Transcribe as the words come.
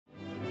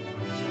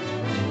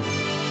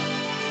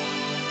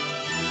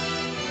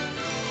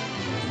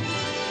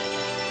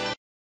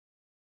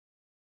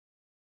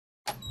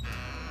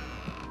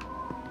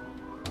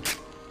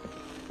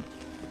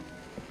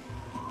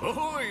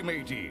Ahoy,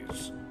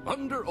 mateys!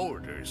 Under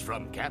orders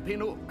from Captain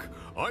Hook,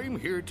 I'm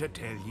here to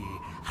tell ye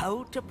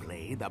how to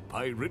play the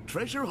pirate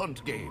treasure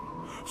hunt game.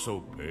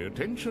 So pay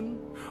attention,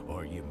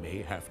 or you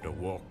may have to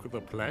walk the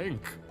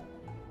plank.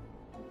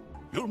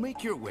 You'll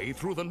make your way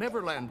through the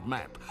Neverland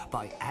map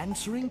by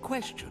answering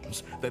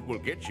questions that will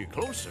get you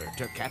closer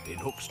to Captain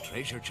Hook's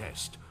treasure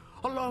chest.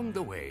 Along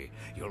the way,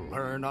 you'll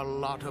learn a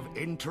lot of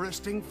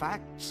interesting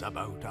facts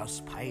about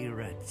us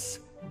pirates.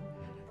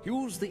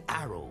 Use the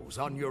arrows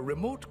on your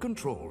remote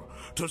control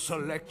to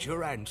select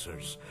your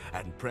answers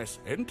and press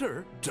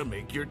enter to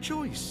make your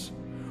choice.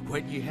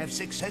 When you have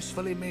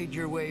successfully made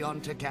your way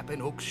onto Captain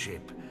Hook's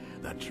ship,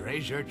 the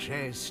treasure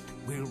chest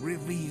will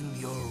reveal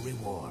your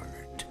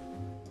reward.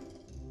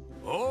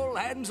 All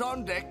hands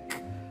on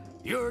deck.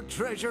 Your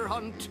treasure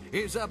hunt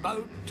is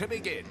about to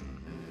begin.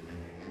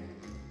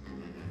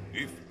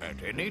 If at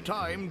any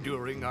time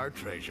during our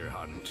treasure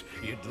hunt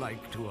you'd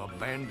like to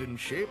abandon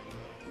ship,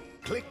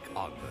 click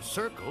on the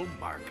circle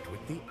marked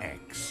with the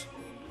X.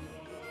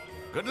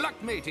 Good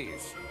luck,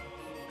 mateys!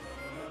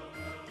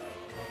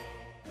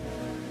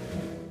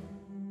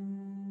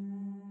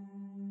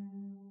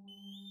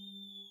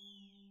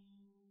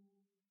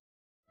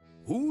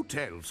 Who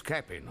tells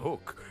Captain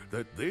Hook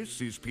that this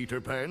is Peter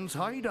Pan's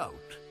hideout?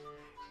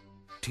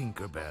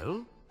 Tinker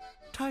Bell,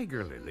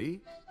 Tiger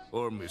Lily,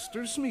 or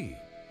Mr. Smee?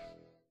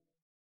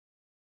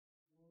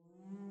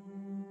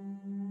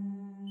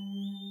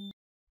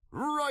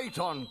 Right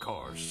on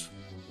course.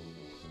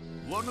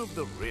 One of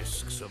the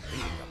risks of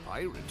being a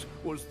pirate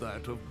was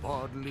that of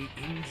bodily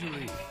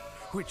injury,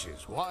 which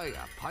is why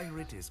a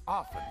pirate is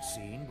often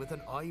seen with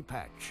an eye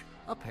patch,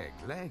 a peg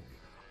leg,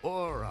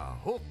 or a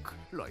hook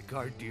like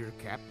our dear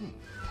captain.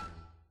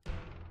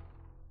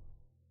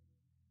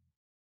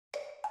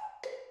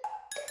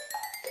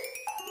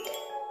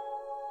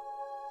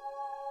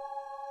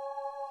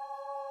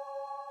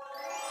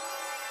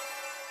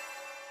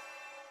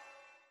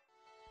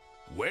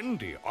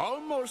 Wendy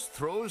almost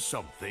throws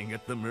something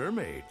at the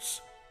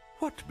mermaids.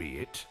 What be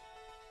it?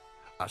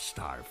 A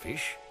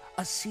starfish,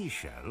 a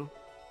seashell,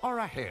 or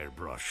a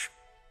hairbrush?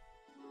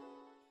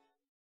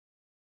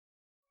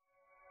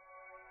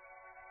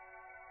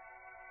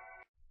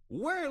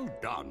 Well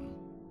done!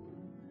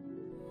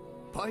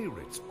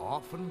 Pirates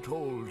often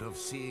told of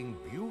seeing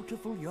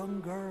beautiful young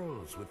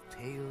girls with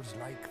tails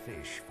like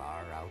fish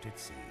far out at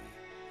sea.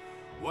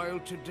 While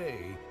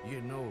today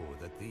you know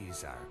that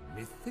these are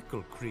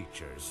mythical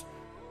creatures,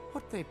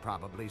 what they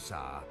probably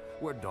saw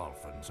were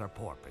dolphins or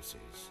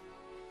porpoises.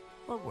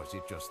 Or was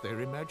it just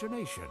their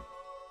imagination?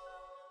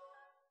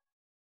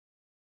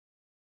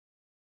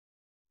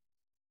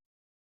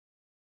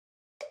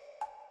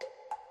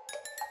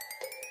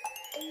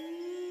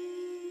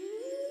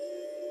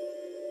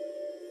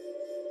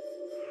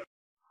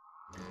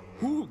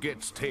 Who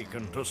gets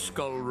taken to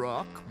Skull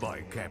Rock by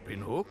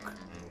Captain Hook?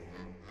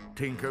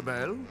 Tinker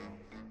Bell,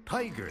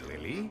 Tiger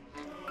Lily,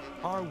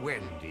 or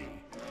Wendy?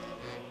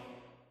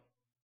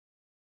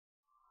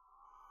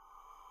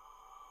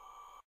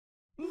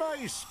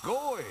 Nice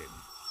going!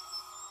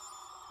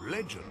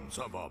 Legends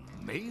of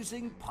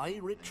amazing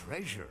pirate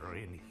treasure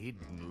in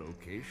hidden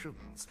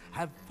locations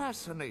have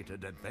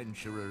fascinated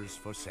adventurers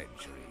for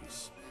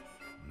centuries.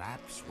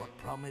 Maps what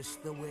promise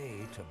the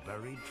way to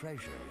buried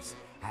treasures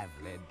have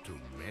led to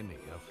many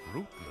a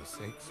fruitless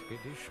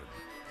expedition.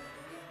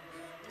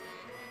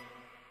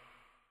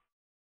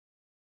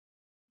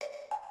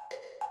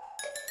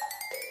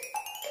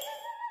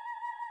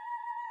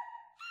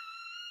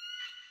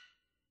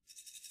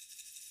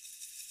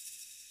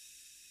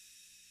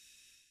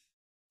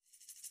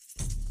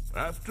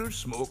 After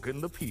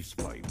smoking the peace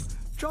pipe,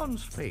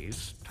 John's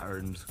face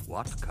turns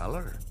what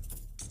color?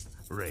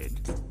 Red,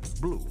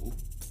 blue,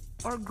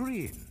 or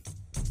green?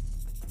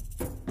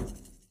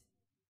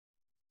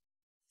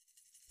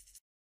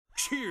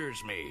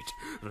 Cheers, mate.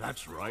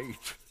 That's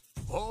right.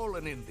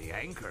 Hauling in the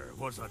anchor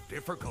was a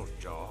difficult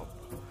job.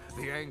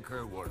 The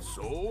anchor was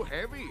so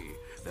heavy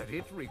that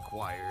it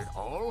required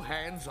all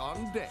hands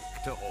on deck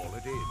to haul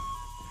it in.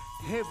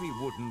 Heavy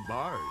wooden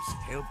bars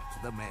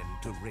helped the men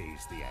to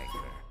raise the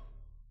anchor.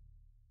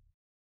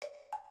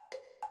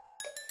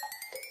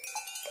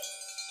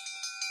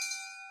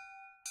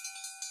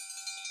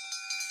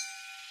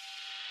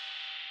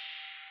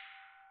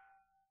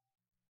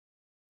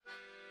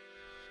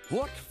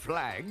 What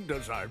flag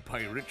does our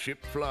pirate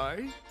ship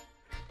fly?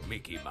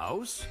 Mickey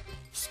Mouse,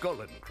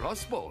 Skull and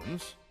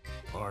Crossbones,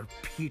 or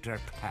Peter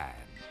Pan?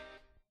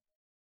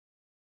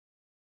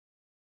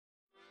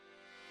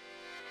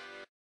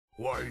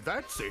 Why,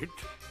 that's it.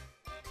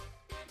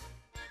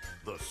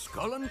 The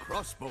Skull and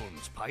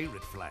Crossbones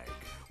pirate flag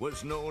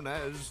was known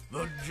as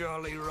the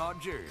Jolly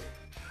Roger.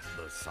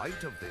 The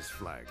sight of this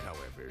flag,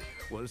 however,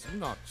 was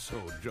not so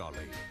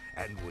jolly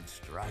and would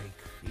strike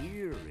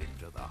fear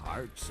into the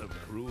hearts of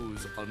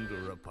crews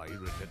under a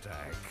pirate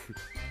attack.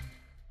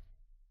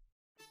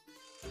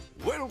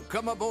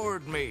 Welcome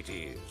aboard,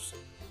 mateys.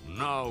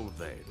 Now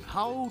then,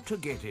 how to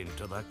get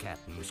into the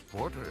captain's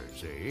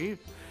quarters, eh?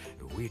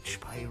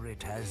 Which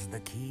pirate has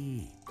the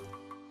key?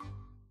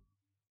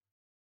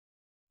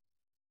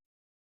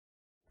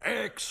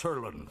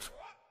 Excellent.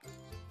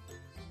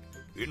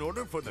 In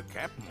order for the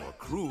captain or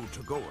crew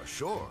to go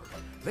ashore,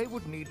 they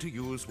would need to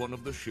use one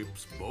of the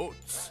ship's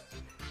boats.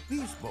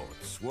 These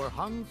boats were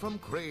hung from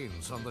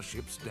cranes on the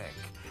ship's deck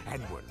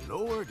and were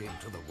lowered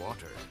into the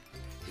water.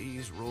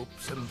 These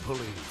ropes and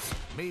pulleys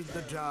made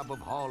the job of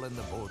hauling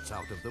the boats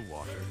out of the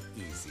water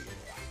easier.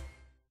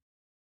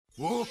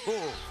 Whoa,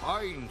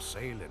 fine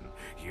sailing.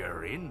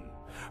 You're in.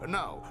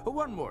 Now,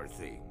 one more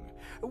thing.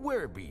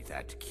 Where be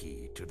that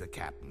key to the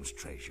captain's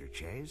treasure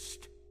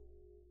chest?